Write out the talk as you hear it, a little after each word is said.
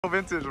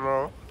Vintage,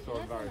 bro. So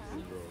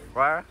embarrassing, bro.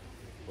 Why?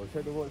 Well,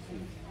 check the watches.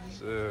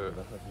 Shit.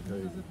 That's actually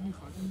crazy.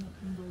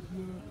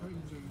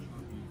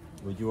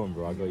 What do you want,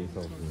 bro? I got you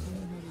something.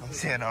 I'm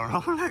saying a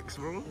Rolex,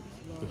 bro.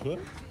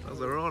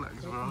 That's a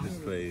Rolex, bro.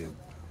 Just playing.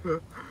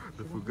 The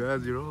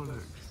Fugazi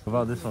Rolex. What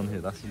about this one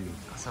here? That's you.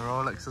 That's a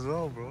Rolex as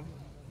well, bro.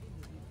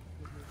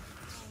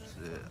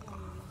 Shit.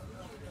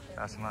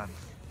 That's mad.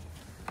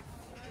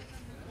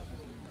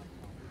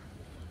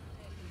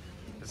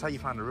 That's how you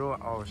find the real.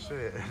 Oh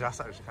shit, that's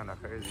actually kind of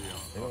crazy, yo.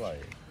 They're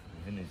like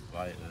vintage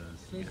lighters.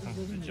 Get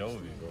something for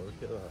Joey, bro.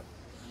 Look at that.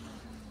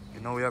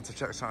 You know we had to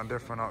check something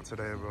different out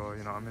today, bro.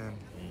 You know what I mean?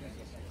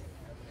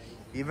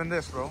 Even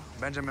this, bro.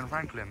 Benjamin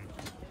Franklin.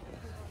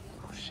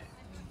 Oh shit.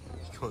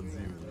 You can't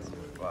zoom in this way.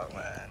 Fuck,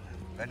 man.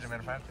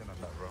 Benjamin Franklin on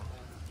that, bro.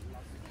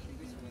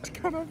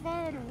 Can I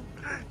find him?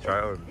 Try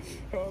it on.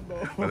 Oh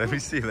no. But let me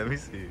see, let me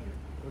see.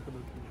 Look at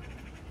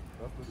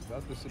this.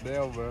 That's the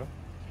Chanel, bro.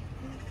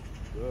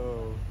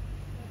 Yo.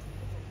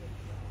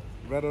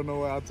 I don't know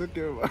where I took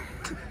it, but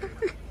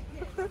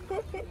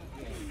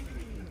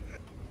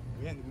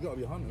we gotta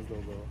be hunters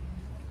though, bro.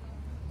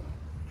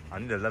 I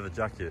need a leather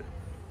jacket.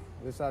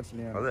 This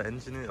actually ain't. Are there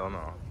engine in it or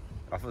not?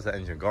 I thought it was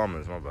engine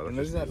garments, my bad.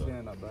 This actually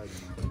ain't that bad,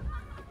 you know.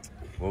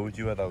 What would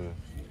you wear that with?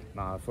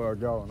 Nah, for a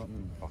girl, not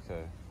me.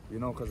 Okay. You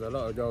know, because a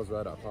lot of girls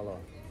wear that colour.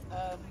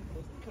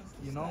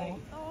 You know,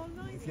 oh,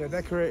 nice. if you're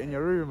decorating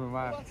your room, it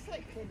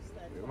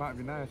might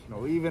be nice, you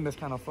know. Even this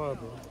kind of fur,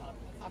 bro.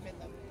 I'm in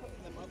them,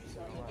 putting them up, so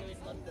I'm doing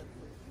London.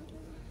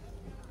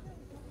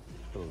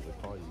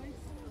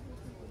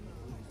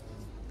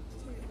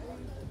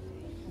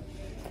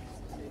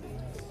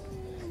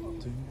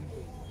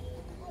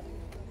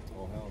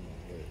 Oh, hell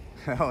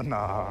no. Hell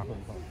nah.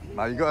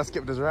 Nah, you gotta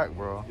skip this rack,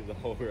 bro. The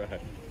whole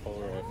rack.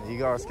 You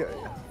gotta skip it.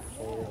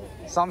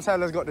 Some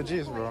sellers got the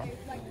juice, bro. I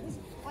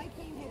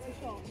came here to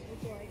shop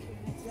before I came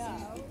here to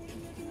sell.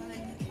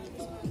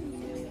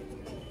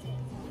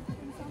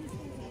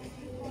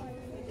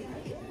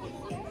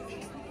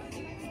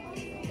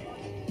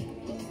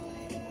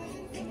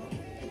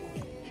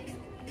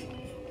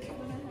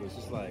 It's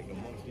just like a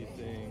monthly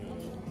thing.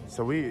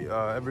 So we,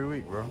 every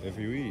week, bro.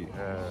 Every week?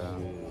 Yeah.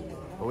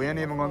 But we ain't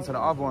even gone to the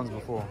other ones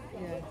before.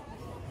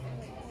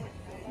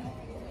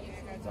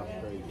 That's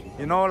crazy.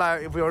 You know,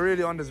 like, if we were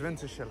really on this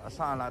vintage shit, like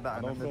something like that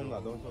in Don't the film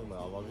middle. that, don't film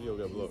that. My video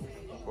get blocked.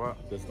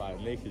 What? Just like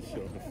naked shit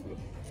on the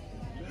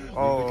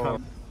floor. Oh.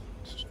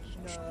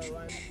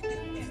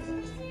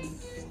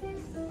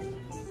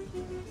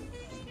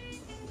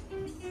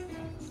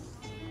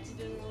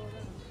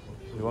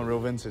 You want real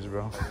vintage,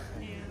 bro?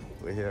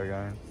 We're here,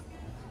 guys.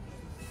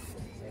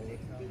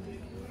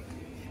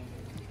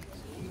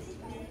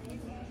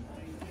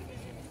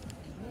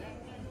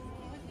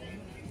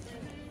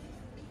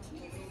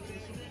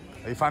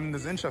 Are you finding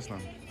this interesting?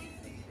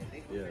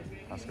 Yeah.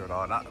 That's good.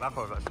 Oh, that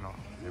car's actually not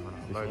even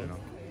low, you know.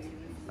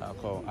 That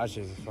car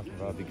actually is fucking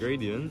The garbage.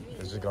 gradient?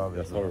 It's just garbage.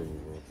 That's bro. horrible,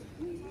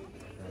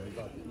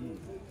 bro.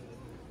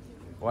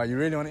 Why, you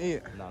really want to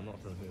eat? Nah, not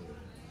from here.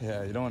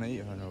 Yeah, you don't want to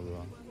eat from here,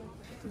 bro.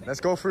 Let's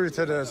go through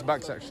to this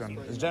back section.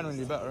 It's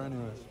generally better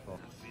anyways.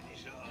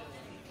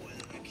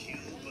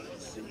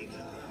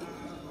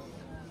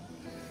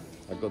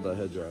 I got that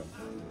hair dryer.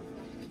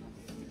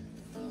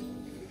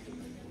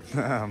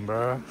 Damn,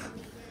 bro.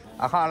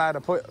 I can't lie, the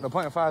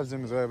point 5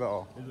 zoom is way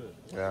better. Is it?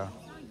 Yeah.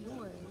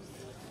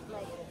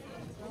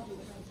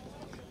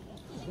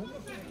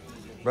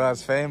 Bro,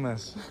 it's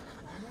famous.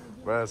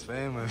 Bro, it's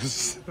famous.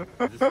 Is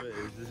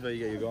this where you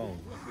get your gold?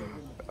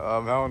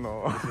 Hell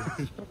no. This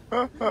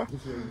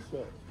is where you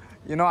shop?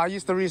 You know, I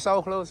used to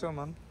resell clothes here,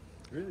 man.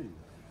 Really?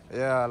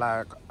 Yeah,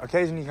 like,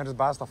 occasionally you can just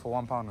buy stuff for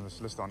 £1 and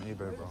just list it on eBay,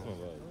 bro. That's not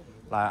bad.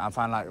 Like, I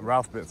find, like,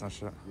 Ralph bits and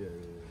shit. Yeah.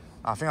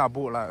 I think I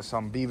bought, like,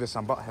 some Beavis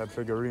and Butthead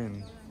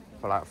figurine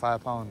for, like,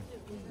 £5.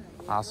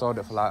 I sold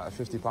it for, like,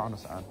 £50 or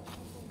something.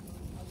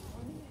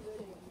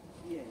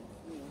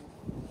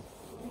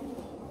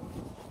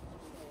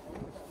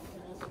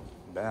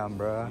 Damn,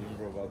 bro. You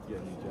were about to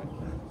get a new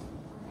jacket.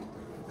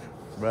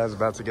 Brad's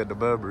about to get the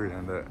Burberry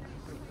and that.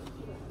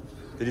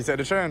 Did you take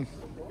the train?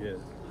 Yeah.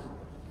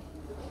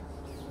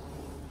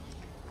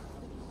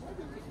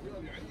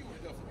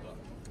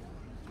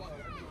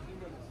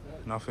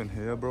 Nothing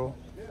here, bro.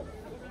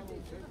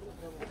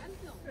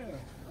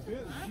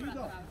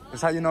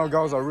 It's how you know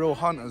girls are real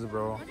hunters,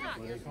 bro.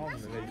 When they come, they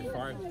just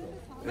find stuff.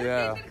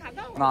 Yeah.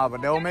 Nah,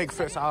 but they'll make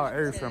fits out of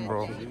everything,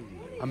 bro.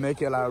 And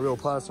make it like real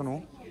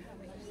personal.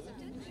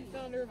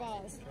 Found her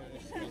vase.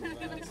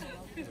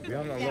 We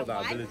haven't got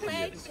that ability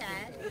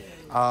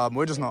yet.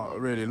 We're just not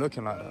really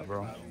looking like that,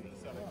 bro.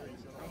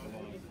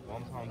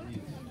 £1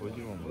 each. What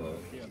do you want, bro?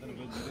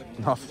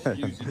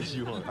 Nothing. What do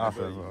you want?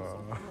 Nothing,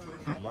 bro.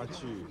 My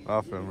chew.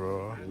 Nothing,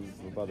 bro.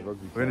 What about the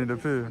rugby? Winnie the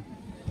Pooh.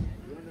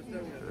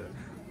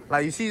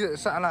 Like, you see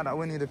something like that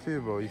Winnie the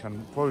Pooh, bro, you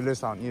can probably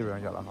list on eBay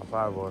and get like a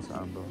 $5 or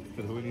something, bro.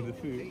 For the Winnie the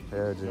Pooh? Yeah,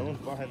 No dude. one's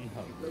buying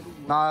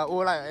that. Nah,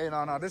 or like, hey,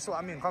 no, this is what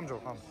I mean. Come,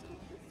 Joe, come.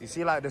 You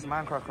see, like, this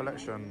Minecraft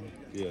collection,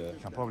 Yeah. you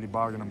can probably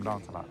bargain them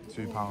down to like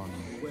 £2,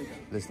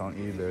 list on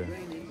eBay.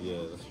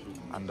 Yeah, that's true.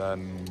 And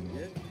then,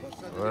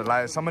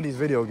 like some of these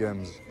video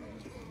games,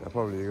 they're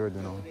probably good,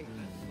 you know.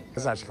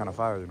 It's actually kind of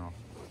fire, you know.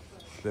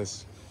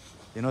 This,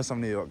 you know,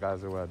 some New York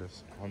guys will wear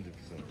this. 100%.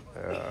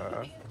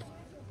 Yeah.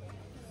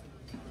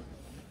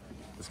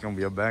 It's gonna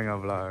be a banger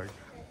vlog.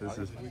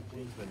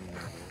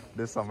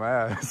 This some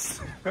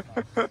ass.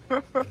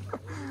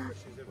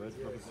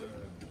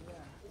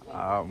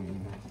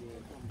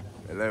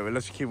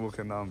 Let's keep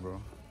walking down,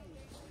 bro.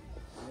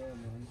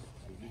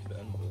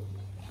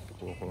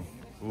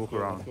 Walk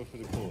around. Let's go for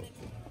the court.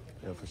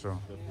 Yeah, for sure.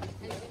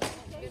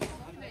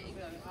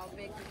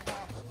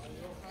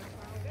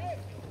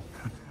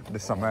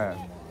 This some ass.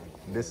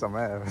 This some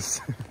ass.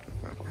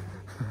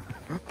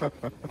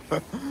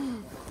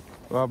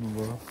 What happened,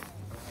 bro?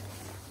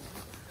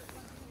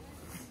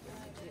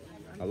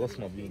 I lost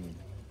my beanie.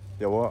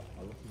 Yeah, what?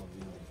 I lost my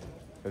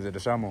beanie. Is it the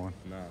Shama one?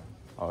 Nah.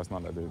 Oh, it's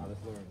not that dude.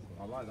 That's Lawrence.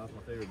 I like that's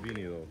my favorite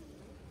beanie though.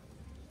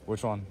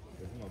 Which one?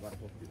 It's in my back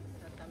pocket.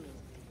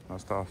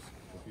 That's tough.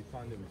 If we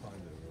find it, we find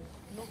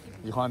it, bro.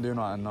 You can't do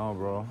nothing now,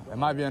 bro. It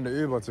might be in the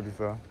Uber, to be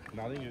fair.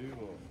 Nah, I think you're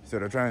Uber. So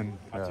the train?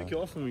 I took it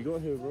off when we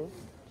got here, bro.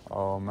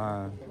 Oh,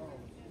 man.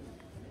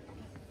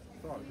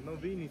 Fuck, no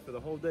beanie for the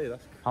whole day.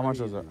 That's crazy. How much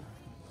was it?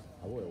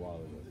 I bought it a while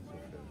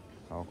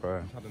ago.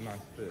 Okay. It had a nice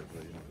fit,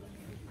 but you know.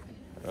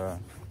 Yeah.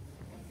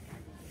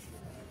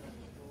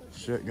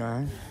 Shit,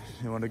 gang.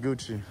 You want a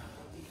Gucci?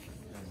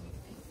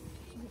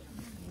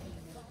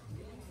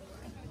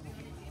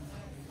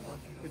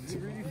 Did you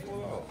really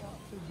fall out?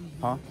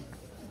 Huh?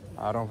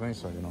 I don't think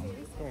so, you know.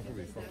 Someone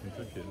probably fucking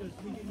took it.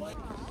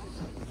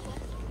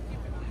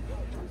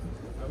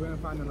 I went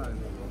and find a night,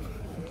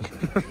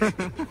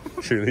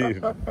 bro. Should we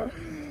leave? Yeah,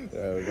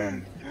 we're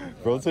done.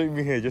 Bro took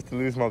me here just to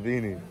lose my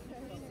beanie.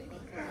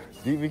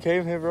 We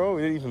came here, bro.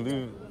 We didn't even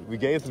lose. We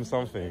gave them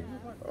something.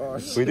 Oh,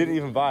 shit. We didn't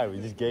even buy it. We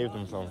just gave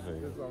them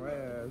something. This some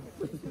ass.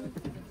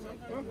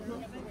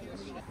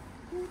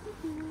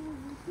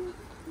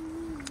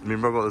 Me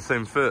and bro got the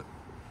same fit.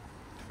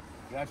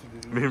 You actually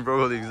did. Me and bro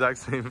got the exact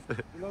same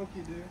fit.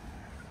 Low-key, dude.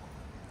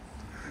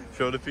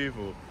 Show the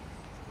people.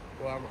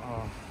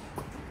 Well,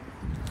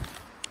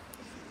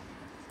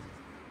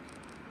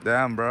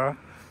 Damn, bro.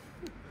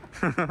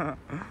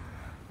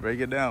 Break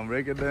it down,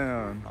 break it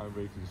down. I'm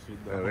breaking shit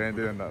Yeah, down. we ain't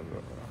doing that,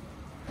 bro.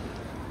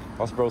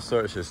 What's bro's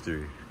search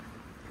history?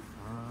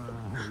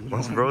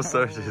 What's bro's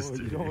search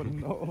history? You don't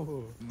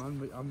know.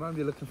 I'm gonna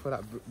be looking for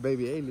that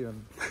baby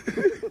alien.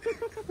 Can't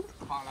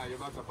lie, you're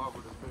about to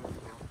bubble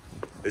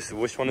the thing.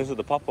 Which one is it?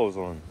 The papos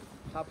one?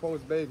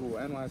 Papos bagel,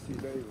 NYC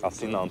bagel. I've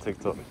seen that on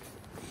TikTok.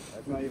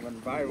 It's not even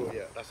viral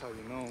yet. That's how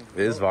you know.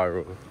 It is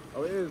viral.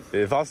 Oh, it is?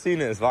 If I've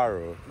seen it, it's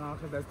viral. No,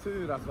 because there's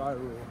two that's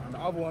viral. And the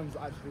other one's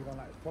actually gone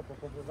like proper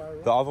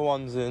viral. The other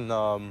one's in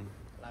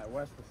Like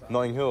West or something.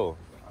 Notting Hill.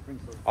 I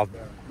think so. I've-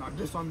 Yeah. No,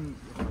 this one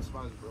is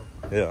spicy, bro.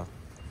 Yeah.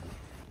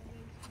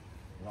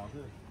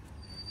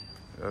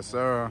 Yes,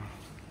 sir.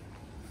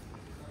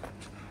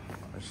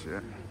 Oh,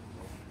 shit.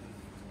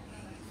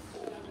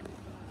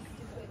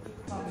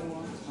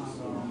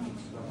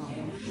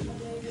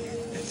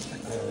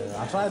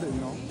 I tried it, you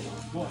know.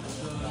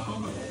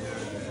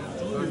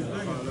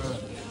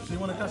 So you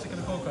want a classic and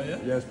a coca, yeah?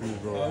 Yes, please,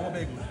 bro. What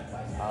bagel?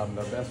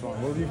 The best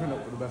one. What do you think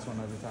the best one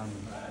every time?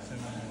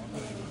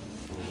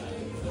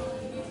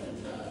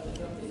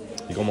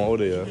 You got my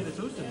order, yeah? The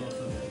toasted one,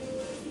 sir.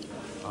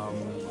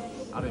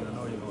 I don't even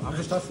know, you know. I'm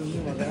just trusting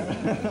you, my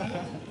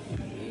man.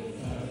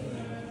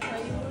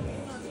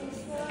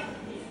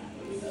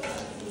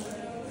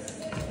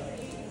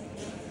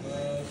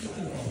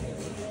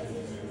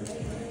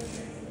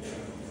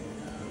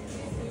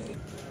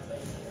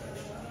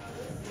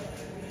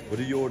 What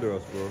did you order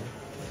us, bro?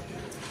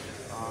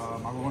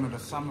 I got one of the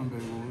salmon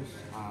bagels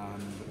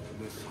and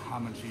this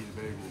ham and cheese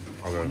bagel.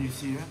 Okay. When you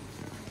see it,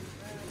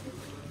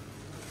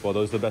 Well,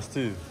 those are the best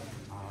two.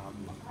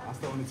 that's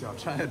the only two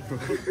I've tried, bro.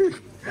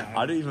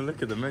 I didn't even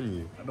look at the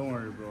menu. Don't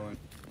worry, bro.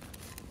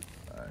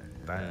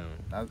 Damn.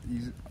 That's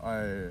easy.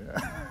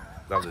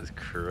 That was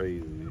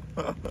crazy.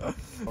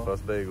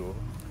 First bagel.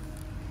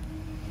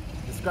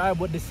 Describe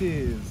what this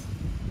is.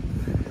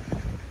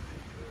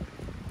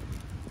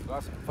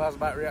 First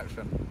bite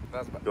reaction.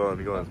 First bite. Go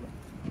on, go on.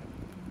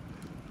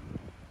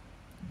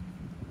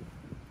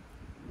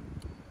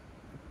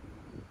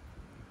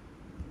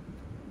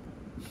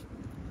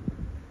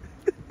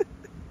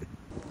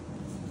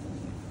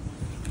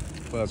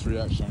 First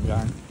reaction,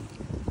 gang.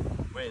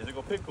 Wait, has it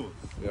got pickles?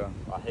 Yeah.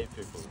 I hate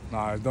pickles.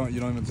 Nah, you don't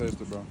even taste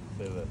it, bro.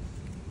 Say that.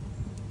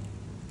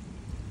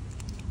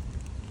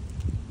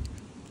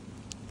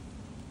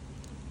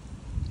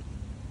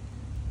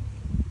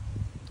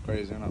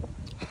 Crazy, innit?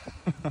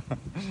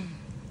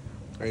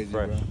 Crazy,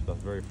 Fresh. bro.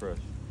 That's very fresh.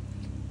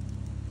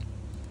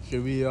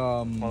 Should we,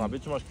 Man, a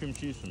bit too much cream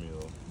cheese for me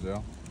though.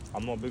 Yeah.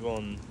 I'm not big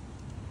on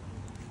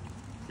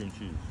cream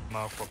cheese.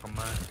 Motherfucker,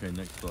 man. Okay,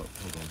 next up.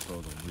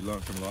 Hold on. We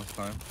learned from last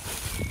time.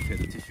 Take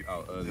the tissue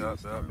out early. Yep.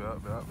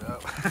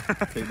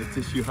 Take the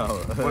tissue out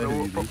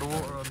early. Put the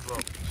water on top.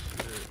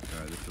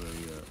 Alright, this is where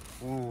we at.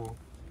 Ooh.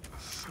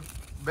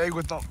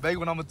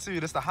 Bagel number 2.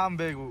 That's the ham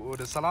bagel or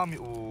the salami.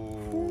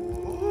 Ooh.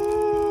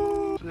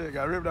 Shit,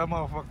 gotta rip that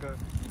motherfucker.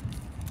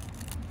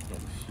 Oh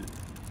shit.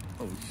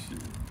 Oh shit.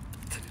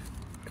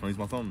 Can I use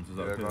my thumbs? Is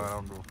that Yeah, okay? go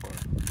ahead, bro.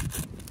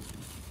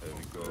 There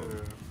we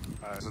go.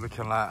 Alright, so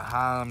looking like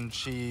ham,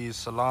 cheese,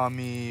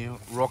 salami,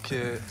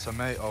 rocket,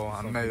 tomato,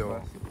 and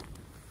mayo.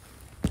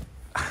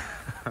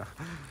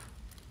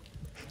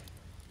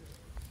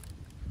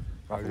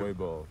 That's way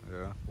better.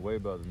 Yeah. Way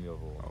better than the other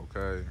one.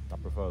 Okay. I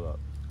prefer that.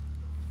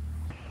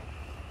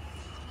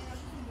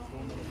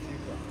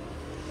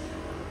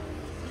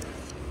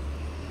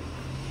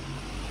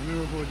 Let me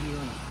record you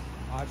on it.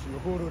 Actually,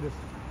 record all this.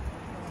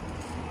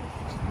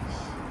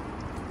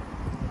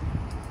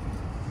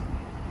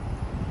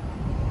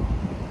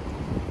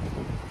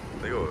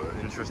 They got an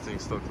interesting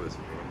stock list,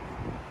 bro.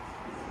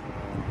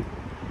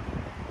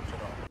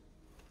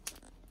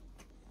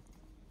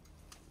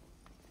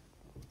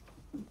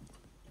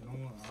 You know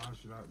what? I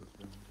actually like this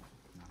thing.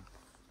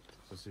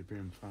 It's a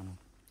Supreme final.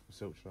 A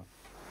silk shot.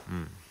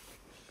 Mm.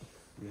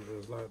 Yeah, it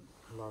was like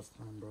last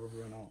time, bro.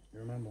 We went out. You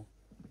remember?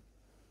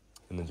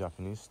 In the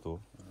Japanese store.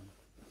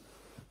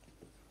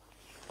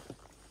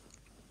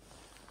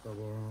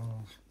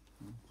 Double.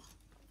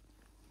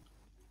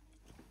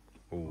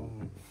 Oh,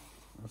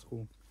 That's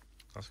cool.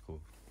 that's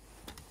cool.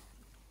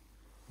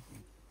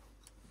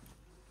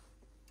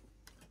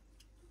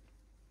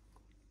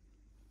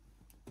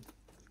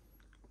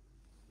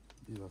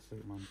 These are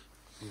sick, man.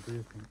 These are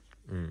different.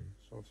 Mm.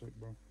 So sick,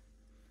 bro.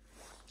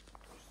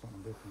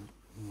 Something different.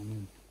 You know what I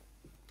mean?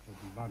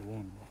 It's a bad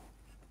one, bro.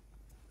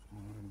 I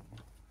don't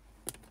know.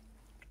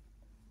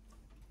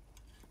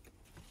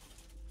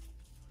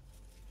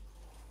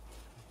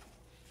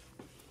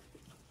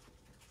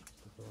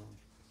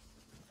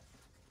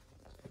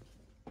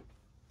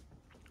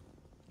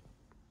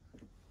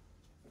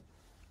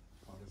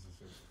 Oh, this is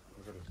sick.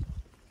 Look at this.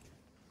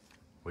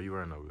 What are you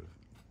wearing that with?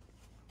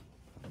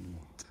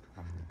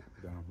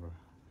 Damn, bro.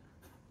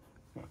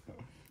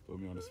 Put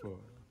me on the spot.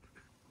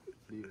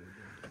 Yeah,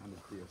 I'm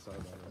just be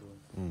aside by that way.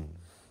 Mm.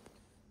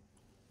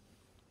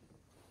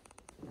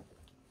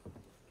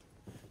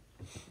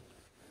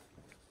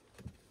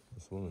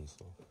 It's woman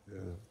stuff. Yeah.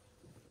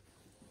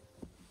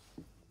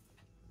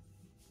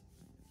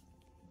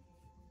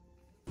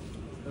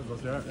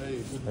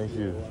 Thank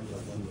you.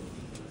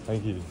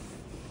 Thank you.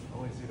 I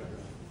want to see that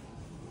guy.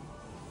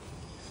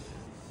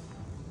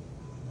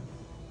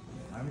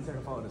 Let me take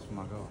a photo of this for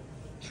my girl.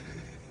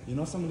 You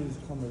know some of these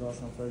come without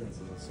some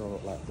fragrances are so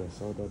like they're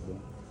so dead, bro.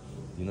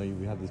 You know,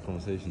 we had this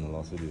conversation in the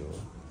last video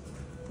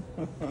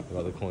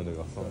about the coin that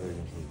got some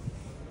fragrances.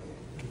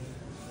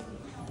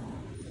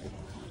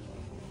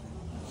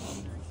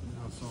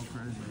 That's so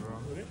crazy, bro.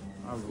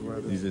 I would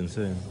wear this. He's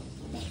insane.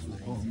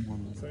 Bottom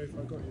one. So if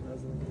I got you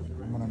as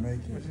I'm gonna make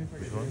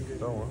it.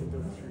 Don't worry.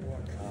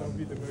 that'll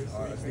be the most.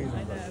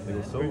 They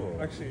go solo.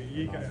 Actually,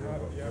 you get it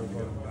out. Yeah, we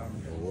get it down.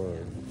 Oh,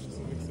 word.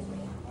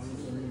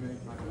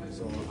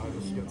 So I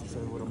just get to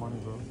save all the money,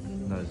 bro.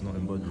 No, it's not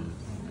in budget.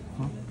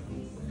 Huh?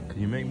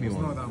 Can you make me It's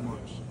one? not that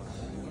much.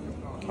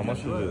 How much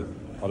is it?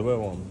 I'll wear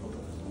one.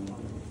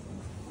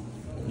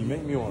 Can you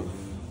make me one?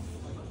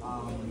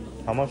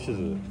 How much is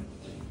it?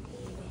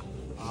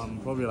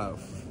 Probably like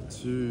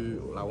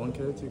 1K,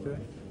 2K.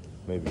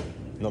 Maybe.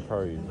 Not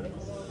priority.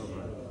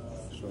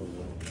 Sure,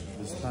 bro.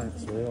 This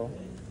pants real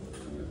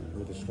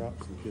with the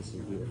straps. This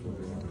is beautiful,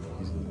 bro.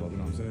 You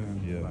know what I'm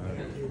saying? Yeah.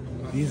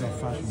 Like, these are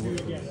fashion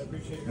watches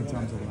in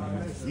terms of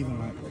like, even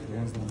like the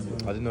ones that I'm I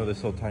wearing. didn't know they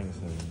sold tanks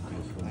and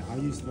Like, I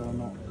used to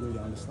not really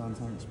understand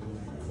tanks, bro.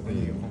 But then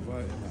you get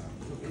converted.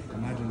 Like,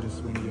 imagine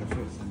just one of your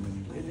fits and then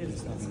you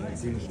just having like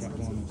green strap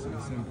on. It's so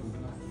simple.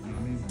 You know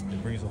what I mean?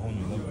 it brings a whole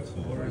new level to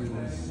it.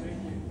 Oranges,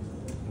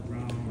 the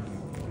brown,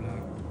 the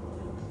black,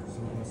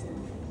 some of that stuff.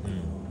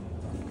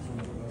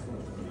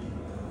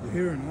 You're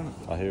hearing,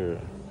 huh? I hear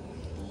it.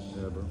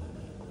 Yeah, bro.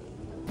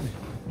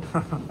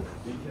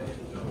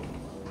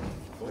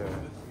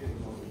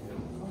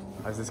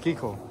 Yeah. Is this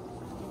Kiko?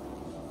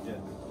 Yeah.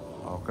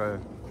 Okay.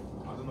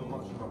 I don't know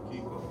much about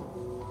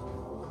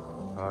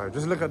Kiko. Alright,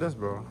 just look at this,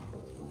 bro.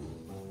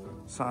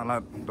 Something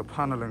like the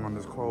paneling on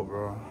this coat,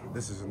 bro.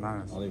 This is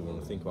nice. I don't even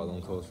want to think about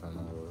them clothes right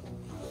now, bro.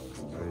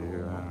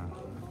 Yeah.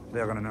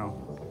 They're gonna know.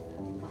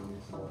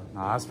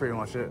 Nah, that's pretty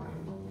much it.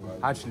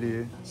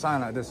 Actually,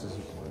 something like this is...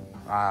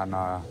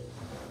 nah.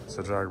 It's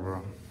a drag,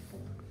 bro.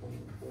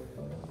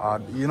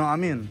 You know what I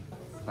mean?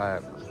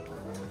 Like,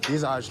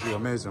 these are actually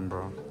amazing,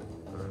 bro.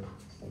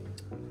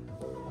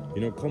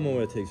 You know,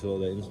 Commonwear takes a lot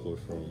of their inspo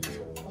from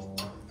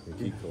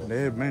Kiko.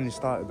 They mainly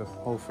started the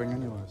whole thing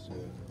anyways.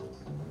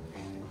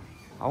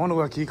 I wonder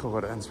where Kiko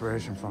got the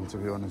inspiration from, to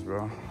be honest,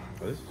 bro.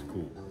 Oh, this is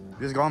cool.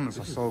 These garments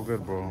are so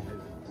good, bro.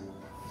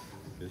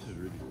 This is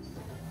really cool.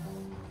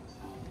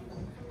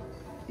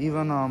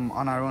 Even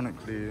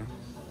unironically,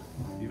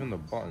 Even the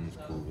button's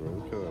cool, bro.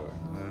 Look at that.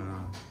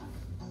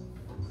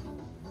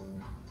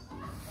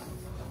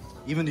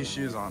 even these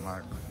shoes aren't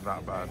like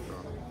that bad, bro.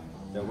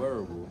 They're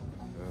wearable.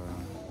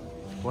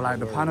 Well, like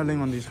the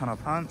paneling on these kind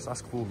of pants,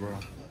 that's cool, bro.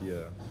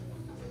 Yeah.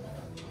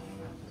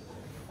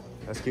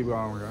 Let's keep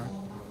going, bro.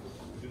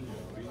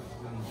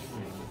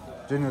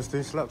 Junior's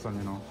too slept on,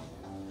 you know.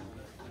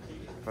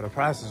 But the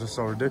price is just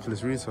so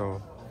ridiculous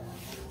retail.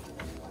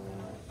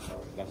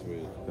 That's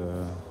weird.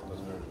 Yeah.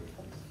 That's very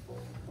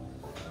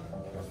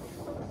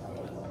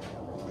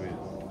weird.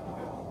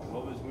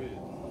 Love is weird.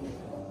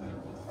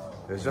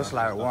 It's just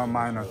like one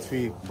minor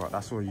tweak, but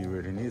that's all you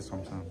really need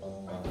sometimes.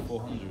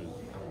 400.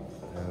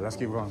 Yeah, let's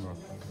keep going, bro.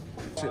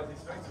 Shit.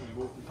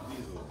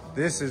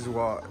 This is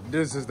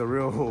the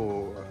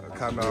real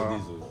kind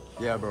of,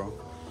 yeah, bro.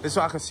 This is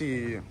what I can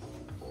see.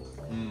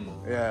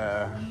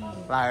 Yeah,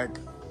 like,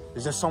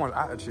 it's just so much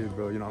attitude,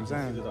 bro, you know what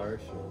I'm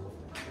saying?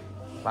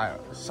 Like,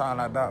 something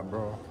like that,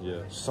 bro.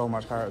 Yeah. So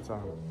much character,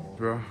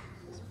 bro.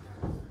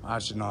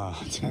 Actually, no,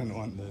 I don't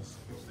want this.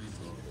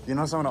 You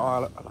know some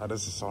of the like,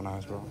 this is so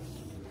nice, bro.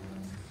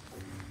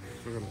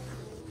 Look at this.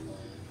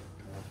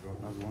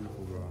 That's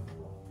wonderful, bro.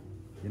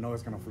 You know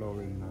it's gonna flow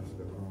really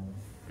nicely, bro.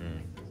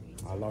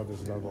 I love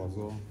this logo as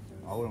well.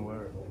 I wouldn't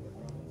wear it.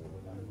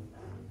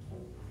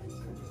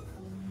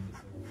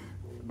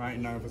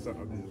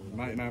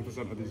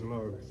 99% of these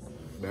logos.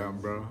 Damn,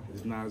 bro.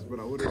 It's nice, but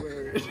I wouldn't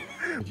wear it.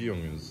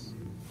 Youngers.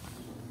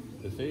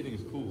 The fading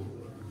is cool,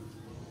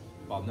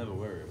 but I'll never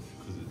wear it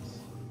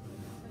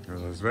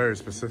because It's very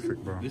specific,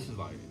 bro. this is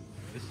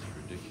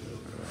ridiculous.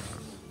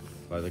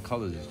 Like the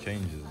colour just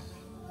changes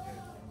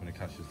when it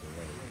catches the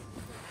light.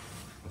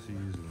 What's he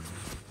using?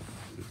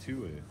 It's a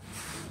two-way.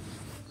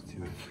 It's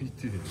two-way. What are you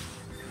doing?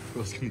 I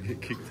was gonna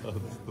get kicked out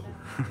of the store.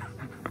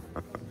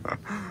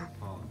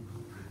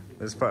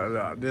 This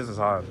is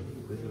hard.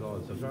 This is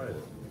hard. So try it.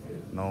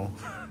 No.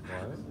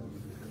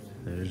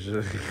 Why? It's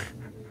just,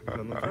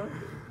 I'm not trying it.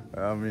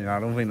 I mean, I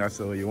don't think that's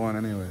what you want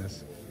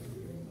anyways.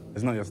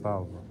 It's not your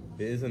style, bro.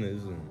 It isn't. It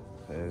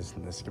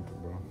isn't. Let's skip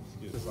it, bro.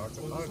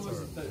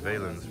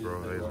 Valence, bro.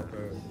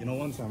 Valence. You know,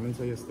 one time, let me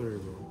tell you a story,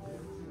 bro.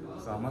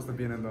 So I must have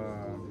been in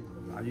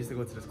I used to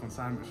go to this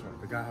consignment shop.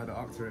 The guy had an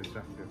Octarate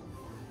jacket.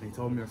 And he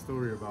told me a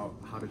story about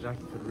how the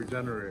jacket could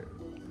regenerate.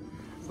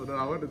 So then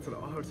I went into the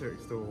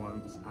Octarate store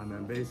once, and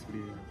then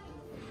basically,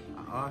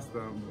 I asked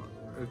them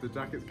if the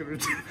jackets could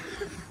regenerate.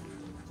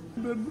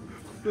 Then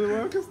the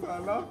workers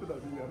started laughing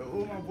at me, and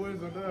all my boys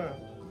were there.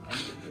 And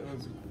it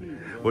was cute,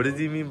 bro. What did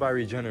he mean by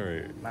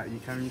regenerate? Like you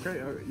can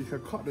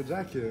cut the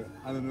jacket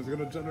and then it's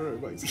gonna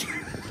generate back.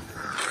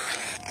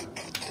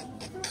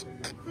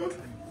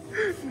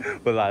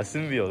 But like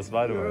symbiote,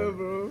 Spider-Man. Yeah,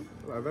 bro.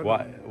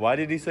 Like, Why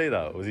did he say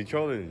that? Was he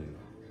trolling you?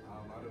 I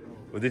don't know.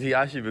 Or did he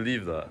actually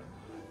believe that?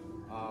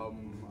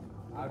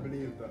 I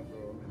believe that,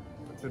 bro.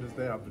 To this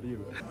day, I believe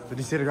it. Did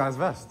you see the guy's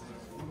vest?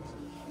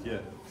 Yeah.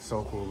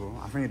 So cool, bro.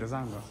 I think he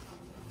designed that.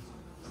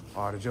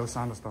 Oh, the Joe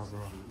Sanders stuff, bro.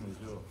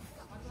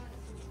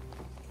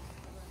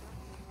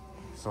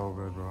 So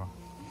good, bro.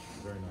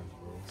 Very nice,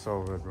 bro.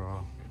 So good,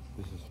 bro.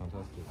 This is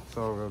fantastic.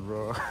 So good,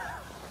 bro.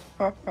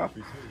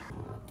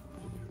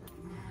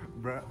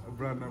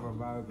 Brad never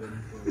buys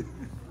anything.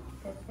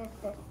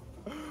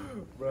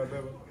 Brad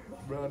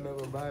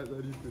never buys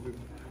anything.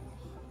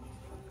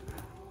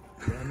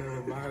 Brad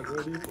never buys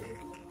anything.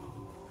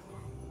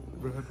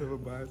 Brad never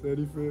buys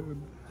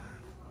anything.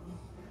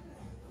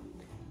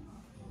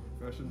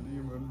 Fashion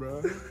demon,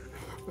 bro.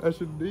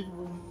 Fashion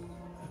demon.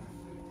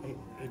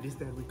 Hey, this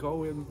that we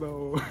going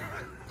though.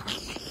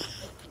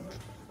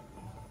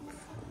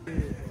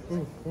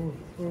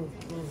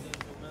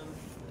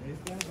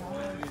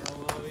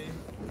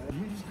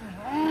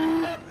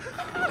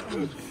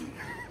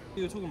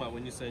 You were talking about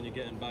when you're saying you're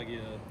getting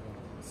baggier.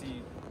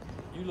 See,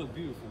 you look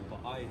beautiful, but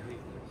I hate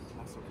this.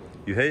 That's okay.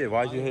 You hate it?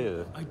 Why'd you hate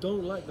it? I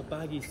don't like the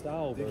baggy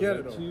style, bro. You get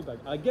it, Like, though? too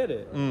baggy. I get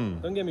it.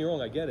 Don't get me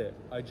wrong, I get it.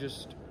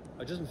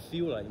 It doesn't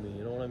feel like me,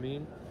 you know what I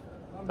mean?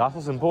 That's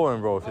what's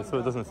important, bro. If it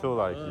doesn't feel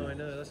like Oh, I you.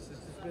 know, that's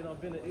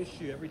been an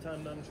issue every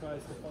time man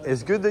tries to find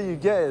It's good that you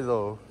get it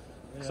though.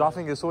 So I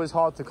think it's always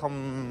hard to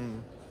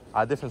come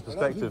at a different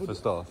perspective for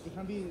stuff. It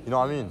can be. You know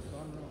what I mean?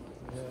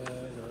 Yeah, I know.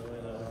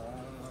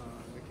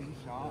 Looking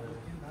sharp.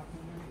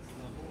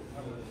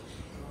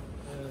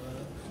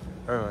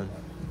 Hey man.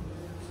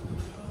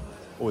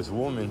 Oh, it's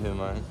warm in here,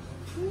 man.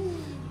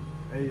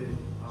 Hey,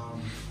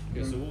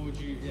 Okay, so what would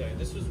you? Yeah,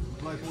 this was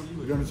like what you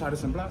would. you want to try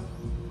this in black?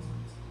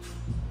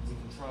 We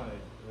can try.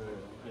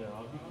 Yeah,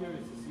 I'll be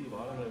curious to see, but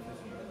I don't know if this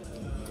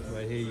one.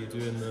 Right here, you're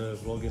doing the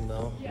vlogging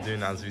now.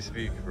 Doing as we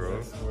speak,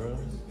 bro. Bro.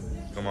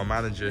 Got my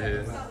manager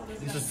here.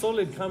 It's a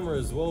solid camera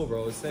as well,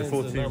 bro. It's The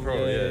 14 Pro,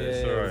 yeah,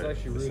 it's alright. It's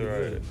actually really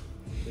good.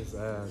 It's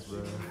ass,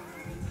 bro.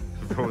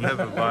 Bro,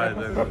 never buy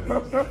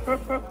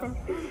them.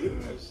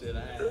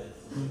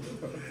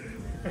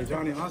 Hey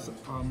Johnny,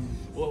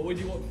 what What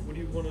do you want? What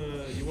do you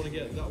wanna? You wanna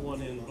get that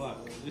one in black?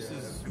 This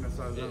is in the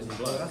size in down.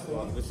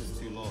 black. This is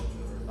too large.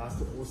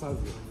 What size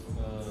is it?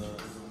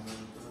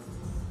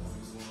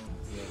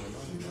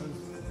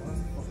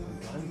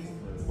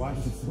 Why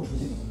is it so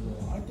big?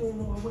 I don't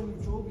know. I went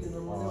with Joby and they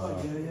were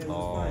like, yeah, it's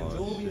fine.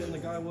 Joby and the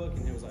guy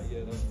working here was like, yeah,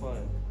 that's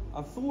fine.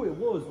 I thought it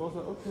was, but I was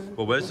like, okay.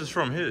 But where's this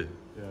from here?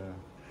 Yeah.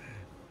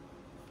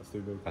 That's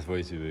too big. That's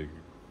way too big.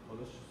 Oh,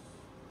 that's just.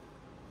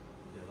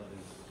 Yeah, that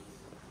is.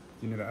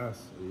 Do you need an S?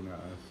 Or you need an S?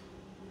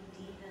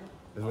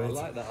 I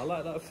like that. I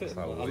like that fit.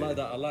 not I way- like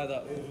that. I like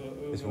that.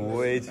 It's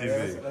way too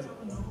big.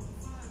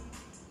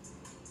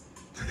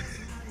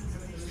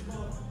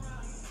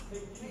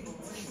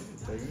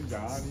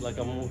 Like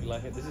I'm all,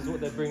 like this is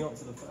what they bring up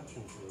to the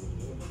fashion show.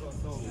 You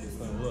can't tell me this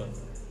don't work.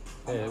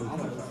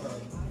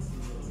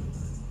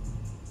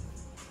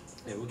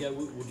 Yeah, we'll get.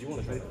 What do you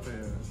want to try?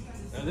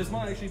 Now, this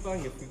might actually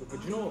bang if we,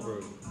 but you know what, bro?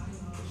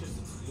 It's just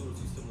a little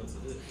too similar to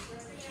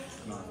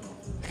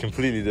this.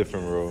 Completely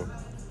different, bro. You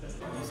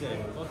say,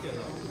 fuck it.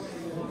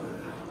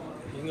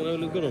 You're gonna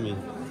look good on me.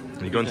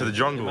 You going to the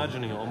jungle?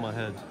 Imagining it on my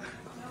head.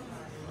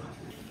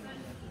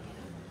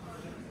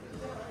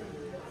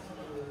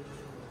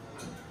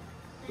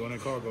 Going in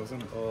cargos,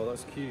 isn't it? Oh,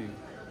 that's cute.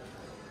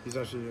 He's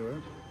actually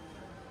right.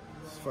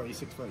 It's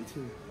 36,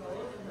 32.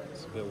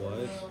 It's a bit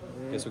wide.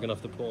 Guess we're gonna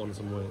have to put on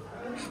some weight.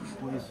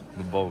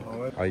 The bulk.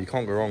 Oh, you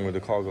can't go wrong with the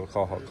cargo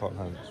car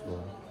pants,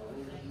 bro.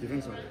 Do you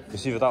think so?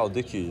 It's either that or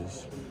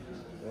Dickies.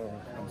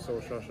 Wow, I'm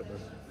so shush at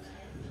this.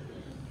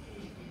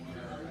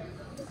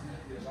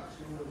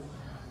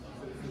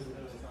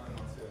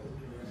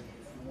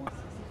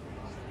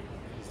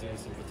 He's doing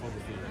some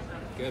photography.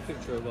 Get a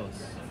picture of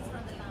us.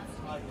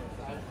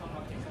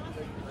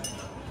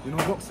 You know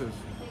boxers?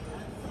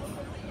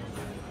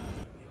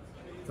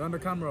 Turn the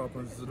camera up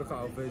and just look at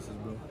our faces,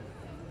 bro.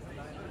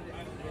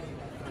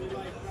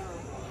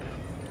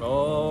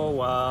 Oh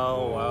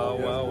wow, wow,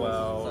 wow,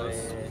 wow.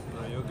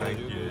 Thank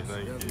you,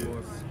 thank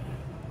you.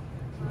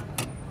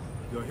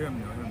 You're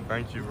him, you're him.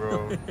 Thank you,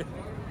 bro.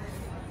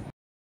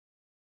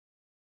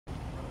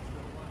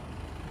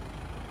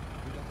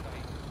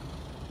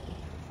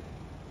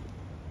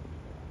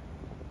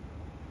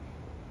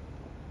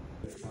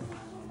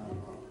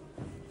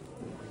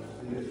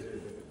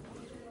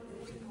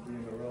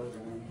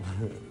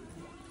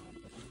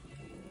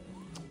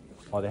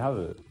 Oh, they have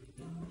it?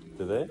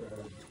 Do they?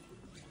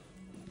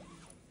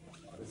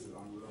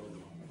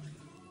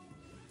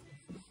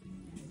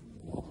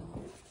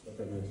 Look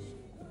at this.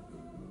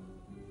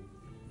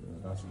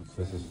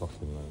 This is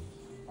fucking nice.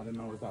 I didn't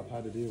know it was that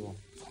padded either.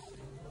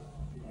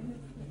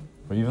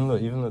 But even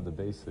look the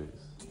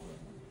basics.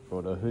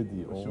 Bro, the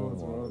hoodie, oh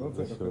Shorts, bro. Don't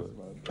take the shorts.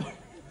 piss, man.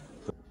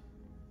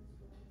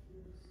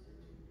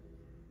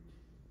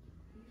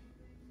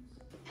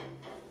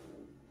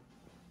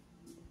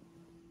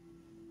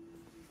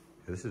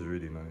 This is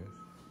really nice.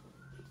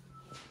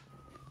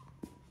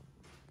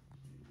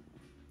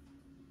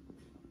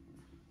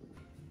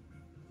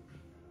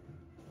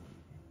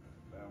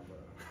 Damn,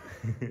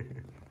 bro.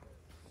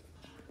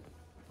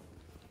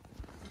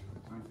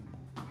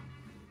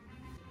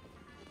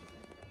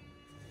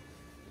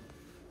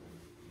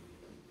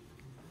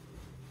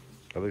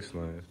 That looks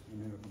nice. Let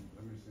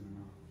me see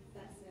now.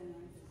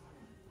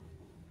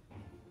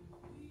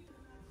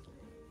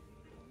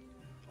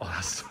 Oh,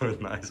 that's so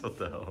nice. What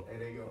the hell? Hey,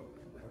 there you go.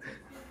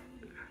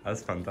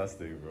 That's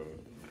fantastic, bro.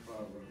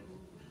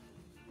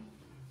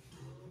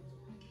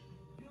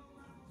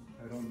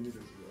 I don't need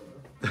this,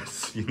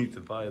 bro. You need to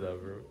buy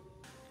that, bro.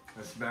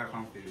 That's back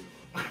comfy.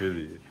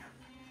 Really?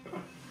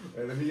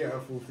 Hey, let me get a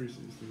full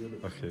 360 with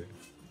it. Okay.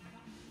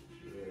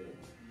 Yeah.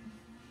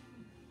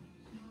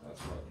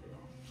 That's right, bro.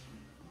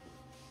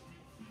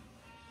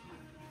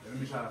 Hey, let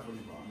me try that for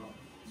you, bro.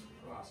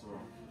 No. That's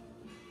wrong.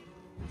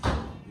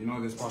 You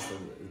know this pasta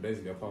is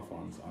basically a puff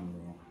on, it's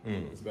unreal.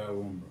 It's better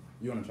warm, bro.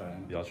 You wanna try it?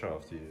 Yeah, I'll try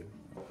after you.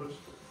 I'll push.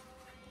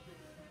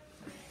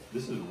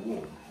 This is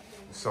warm.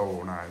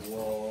 So nice.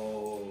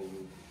 Whoa.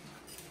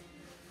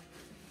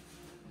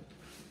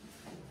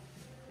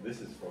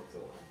 This is fucked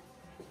up.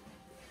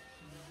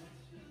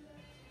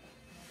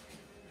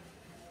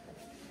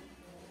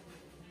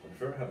 I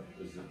prefer have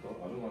a zip up.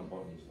 I don't like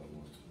buttons that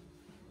much.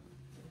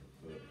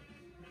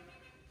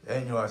 But It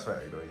ain't your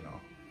aesthetic though, you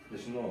know.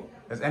 it's not.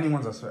 It's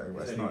anyone's aesthetic,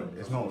 but It's it's not. anyone's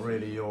It's not aesthetic.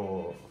 really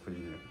your for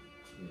you.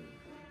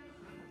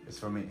 It's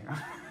for me.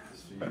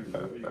 It's for you,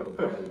 bro. You gotta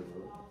buy it,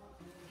 bro.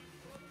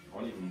 I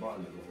won't even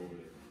button it before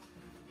it.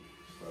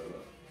 Just like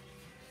that.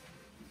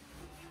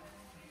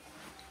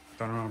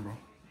 Turn around, bro.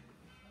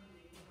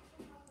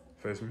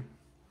 Face me.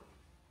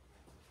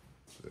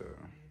 Yeah.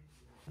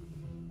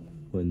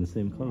 What, in the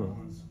same colour?